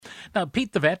Now,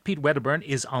 Pete the vet, Pete Wedderburn,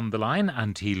 is on the line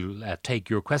and he'll take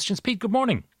your questions. Pete, good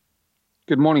morning.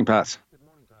 Good morning, Pat.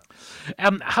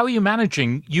 How are you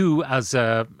managing, you as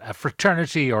a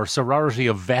fraternity or sorority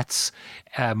of vets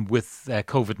with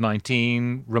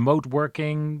COVID-19, remote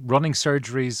working, running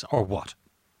surgeries, or what?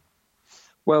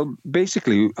 Well,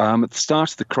 basically, at the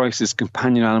start of the crisis,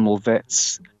 companion animal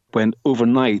vets went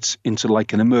overnight into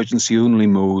like an emergency only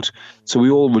mode. So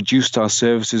we all reduced our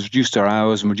services, reduced our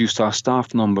hours, and reduced our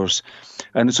staff numbers.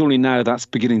 And it's only now that's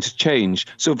beginning to change.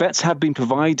 So vets have been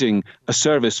providing a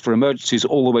service for emergencies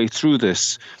all the way through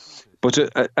this. But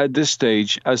at this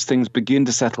stage, as things begin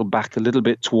to settle back a little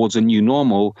bit towards a new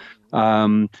normal,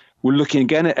 we're looking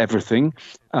again at everything.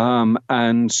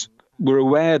 And we're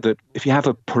aware that if you have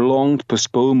a prolonged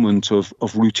postponement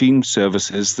of routine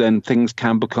services, then things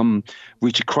can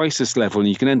reach a crisis level, and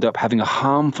you can end up having a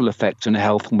harmful effect on the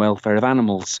health and welfare of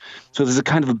animals. So there's a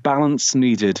kind of a balance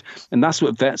needed. And that's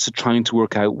what vets are trying to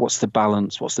work out. What's the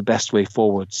balance? What's the best way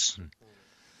forwards?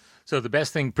 So the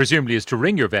best thing, presumably, is to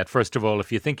ring your vet, first of all,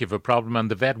 if you think you have a problem, and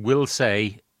the vet will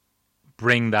say,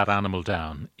 bring that animal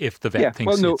down, if the vet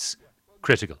thinks it's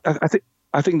critical.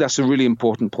 I think that's a really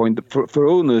important point. For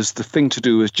owners, the thing to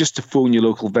do is just to phone your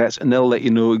local vet, and they'll let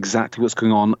you know exactly what's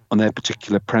going on their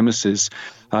particular premises.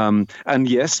 And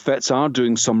yes, vets are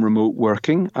doing some remote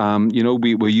working.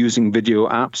 We're using video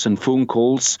apps and phone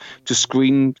calls to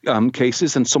screen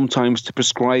cases, and sometimes to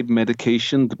prescribe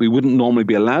medication that we wouldn't normally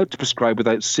be allowed to prescribe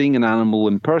without seeing an animal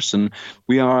in person.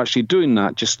 We are actually doing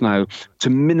that just now to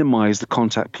minimize the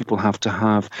contact people have to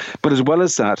have. But as well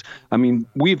as that, I mean,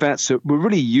 we vets, we're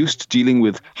really used to dealing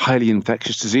with highly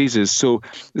infectious diseases. So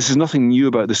this is nothing new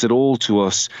about this at all to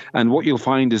us. And what you'll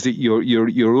find is that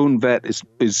your own vet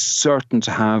is certain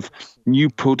to have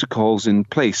new protocols in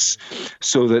place,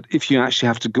 so that if you actually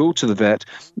have to go to the vet,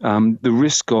 the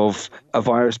risk of a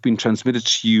virus being transmitted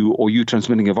to you or you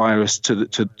transmitting a virus to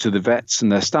the vets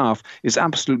and their staff is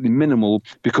absolutely minimal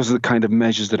because of the kind of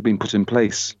measures that have been put in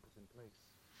place.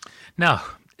 Now,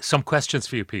 some questions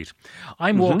for you, Pete.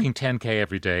 I'm walking 10k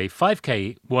every day,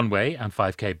 5k one way and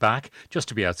 5k back, just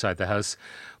to be outside the house.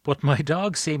 But my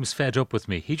dog seems fed up with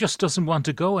me. He just doesn't want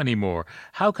to go anymore.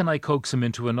 How can I coax him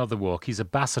into another walk? He's a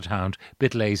basset hound,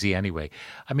 bit lazy anyway.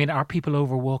 I mean, are people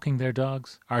overwalking their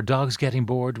dogs? Are dogs getting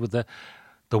bored with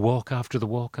the walk after the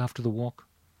walk after the walk?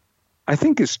 I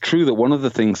think it's true that one of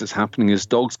the things that's happening is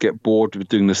dogs get bored with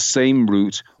doing the same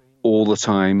route all the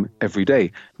time, every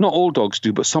day. Not all dogs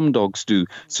do, but some dogs do.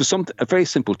 So a very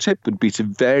simple tip would be to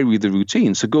vary the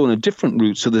routine. So go on a different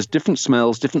route. So there's different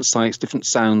smells, different sights, different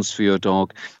sounds for your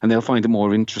dog, and they'll find it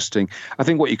more interesting. I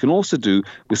think what you can also do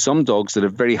with some dogs that are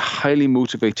very highly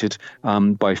motivated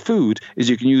by food is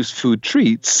you can use food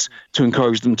treats to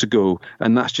encourage them to go.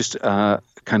 And that's just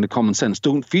kind of common sense.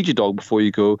 Don't feed your dog before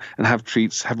you go, and have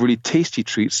treats, have really tasty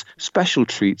treats, special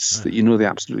treats that you know they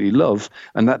absolutely love,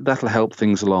 and that'll help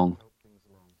things along.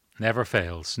 Never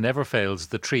fails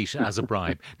the treat as a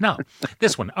bribe. Now,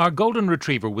 this one, our golden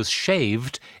retriever was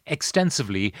shaved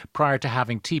extensively prior to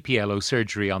having TPLO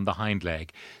surgery on the hind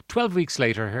leg. 12 weeks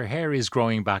later, her hair is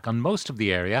growing back on most of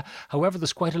the area. However,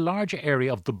 there's quite a large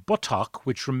area of the buttock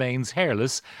which remains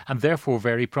hairless and therefore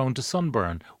very prone to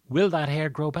sunburn. Will that hair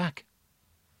grow back?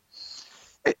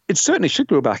 It certainly should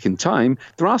grow back in time.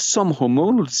 There are some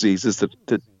hormonal diseases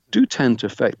that do tend to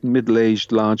affect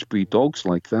middle-aged large breed dogs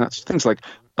like that. Things like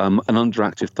an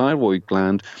underactive thyroid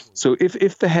gland. So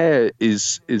if the hair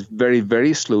is very,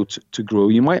 very slow to grow,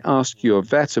 you might ask your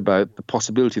vet about the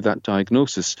possibility of that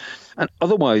diagnosis. And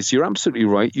otherwise, you're absolutely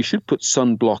right. You should put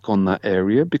sunblock on that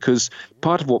area, because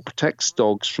part of what protects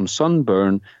dogs from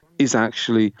sunburn is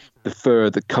actually the fur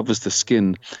that covers the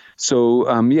skin.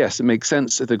 So, yes, it makes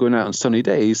sense if they're going out on sunny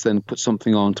days, then put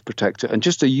something on to protect it. And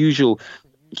just a usual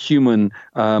human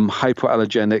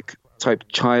hypoallergenic type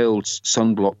child's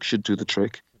sunblock should do the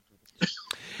trick.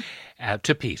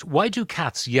 To Pete, why do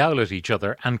cats yowl at each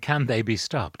other, and can they be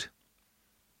stopped?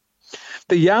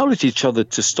 They yowl at each other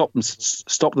to stop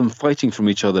them fighting from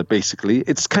each other, basically.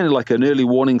 It's kind of like an early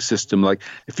warning system. Like,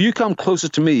 if you come closer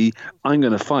to me, I'm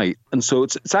going to fight. And so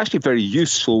it's actually a very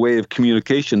useful way of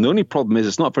communication. The only problem is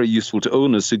it's not very useful to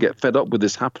owners who get fed up with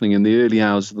this happening in the early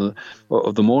hours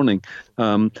of the morning.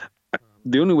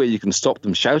 The only way you can stop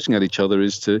them shouting at each other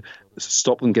is to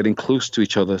stop them getting close to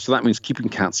each other. So that means keeping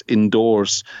cats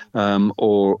indoors,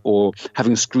 or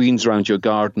having screens around your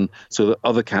garden so that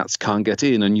other cats can't get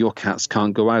in and your cats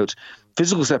can't go out.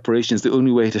 Physical separation is the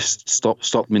only way to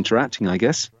stop them interacting, I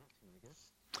guess.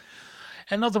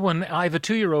 Another one, I have a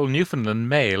 2-year-old Newfoundland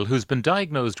male who's been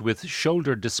diagnosed with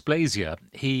shoulder dysplasia.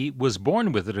 He was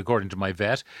born with it, according to my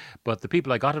vet, but the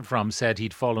people I got it from said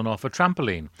he'd fallen off a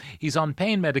trampoline. He's on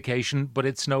pain medication, but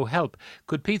it's no help.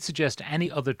 Could Pete suggest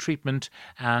any other treatment?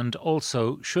 And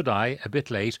also, should I, a bit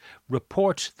late,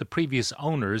 report the previous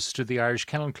owners to the Irish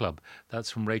Kennel Club? That's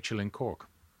from Rachel in Cork.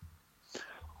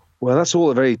 Well, that's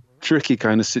all a very tricky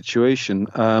kind of situation.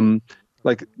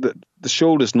 Like the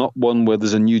shoulder's not one where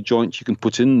there's a new joint you can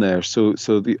put in there. So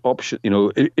the option,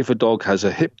 if a dog has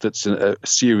a hip that's a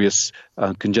serious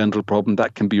congenital problem,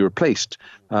 that can be replaced.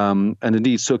 And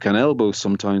indeed, so can elbows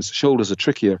sometimes. Shoulders are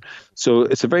trickier. So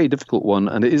it's a very difficult one.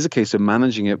 And it is a case of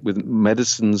managing it with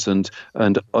medicines and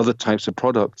other types of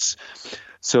products.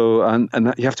 So, and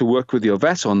you have to work with your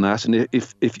vet on that. And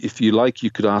if you like,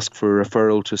 you could ask for a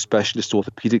referral to a specialist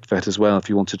orthopedic vet as well if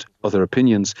you wanted other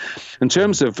opinions. In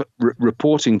terms of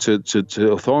reporting to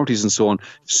authorities and so on,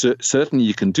 certainly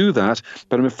you can do that.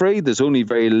 But I'm afraid there's only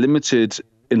very limited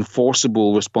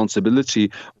enforceable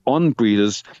responsibility on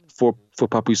breeders for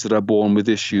puppies that are born with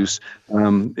issues.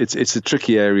 It's a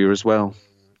tricky area as well.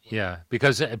 Yeah,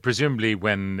 because presumably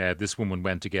when this woman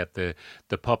went to get the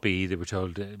puppy, they were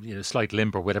told, slight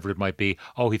limp or whatever it might be,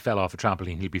 he fell off a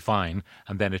trampoline, he'll be fine.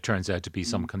 And then it turns out to be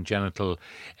some congenital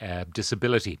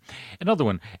disability. Another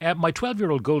one, my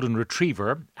 12-year-old golden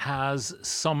retriever has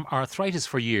some arthritis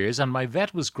for years, and my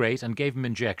vet was great and gave him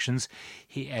injections.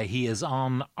 He is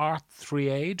on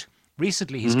Arthriaid.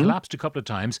 Recently, he's collapsed a couple of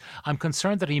times. I'm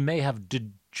concerned that he may have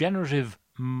degenerative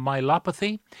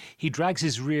myelopathy. He drags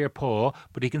his rear paw,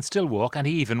 but he can still walk and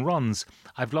he even runs.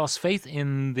 I've lost faith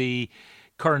in the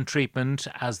current treatment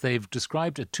as they've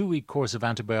described a 2-week course of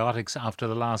antibiotics after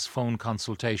the last phone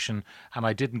consultation, and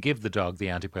I didn't give the dog the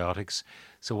antibiotics.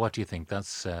 So what do you think?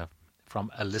 That's from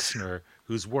a listener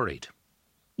who's worried.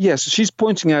 Yes, she's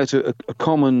pointing out a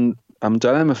common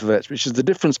dilemma for vets, which is the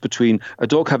difference between a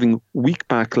dog having weak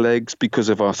back legs because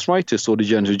of arthritis or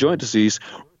degenerative joint disease,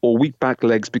 or weak back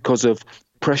legs because of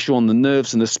pressure on the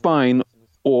nerves in the spine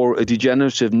or a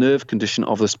degenerative nerve condition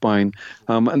of the spine.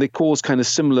 And they cause kind of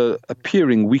similar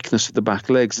appearing weakness at the back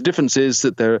legs. The difference is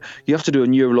that you have to do a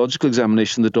neurological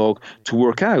examination of the dog to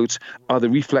work out, are the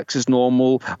reflexes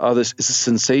normal? Is the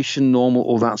sensation normal?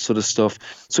 All that sort of stuff.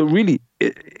 So really,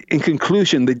 in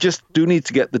conclusion, they just do need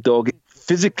to get the dog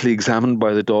physically examined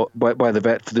by the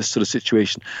vet for this sort of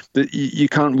situation. That you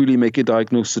can't really make a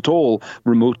diagnosis at all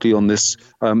remotely on this.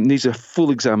 Needs a full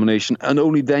examination, and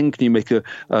only then can you make a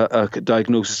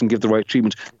diagnosis and give the right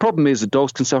treatment. Problem is that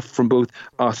dogs can suffer from both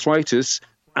arthritis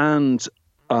and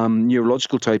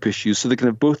neurological type issues, so they can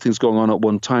have both things going on at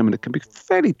one time, and it can be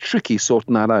fairly tricky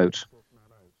sorting that out.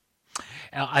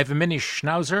 I've a mini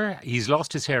schnauzer. He's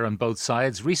lost his hair on both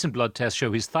sides. Recent blood tests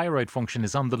show his thyroid function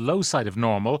is on the low side of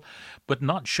normal, but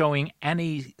not showing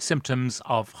any symptoms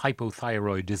of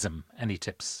hypothyroidism. Any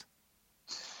tips?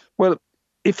 Well,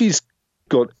 if he's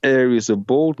got areas of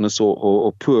baldness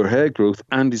or poor hair growth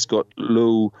and he's got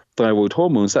low thyroid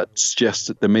hormones, that suggests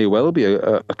that there may well be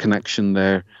a connection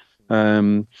there.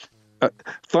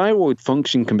 Thyroid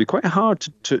function can be quite hard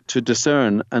to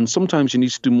discern, and sometimes you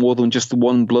need to do more than just the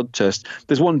one blood test.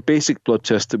 There's one basic blood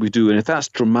test that we do, and if that's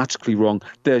dramatically wrong,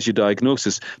 there's your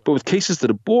diagnosis. But with cases that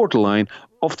are borderline,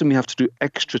 often we have to do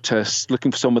extra tests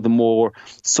looking for some of the more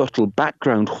subtle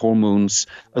background hormones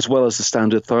as well as the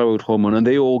standard thyroid hormone, and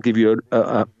they all give you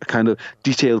a kind of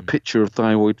detailed picture of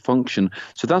thyroid function.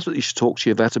 So that's what you should talk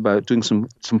to your vet about, doing some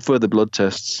further blood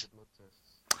tests.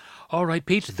 All right,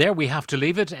 Pete, there we have to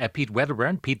leave it. Pete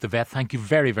Wedderburn, Pete the Vet, thank you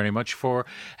very, very much for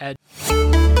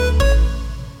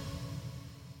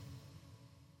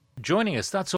joining us. That's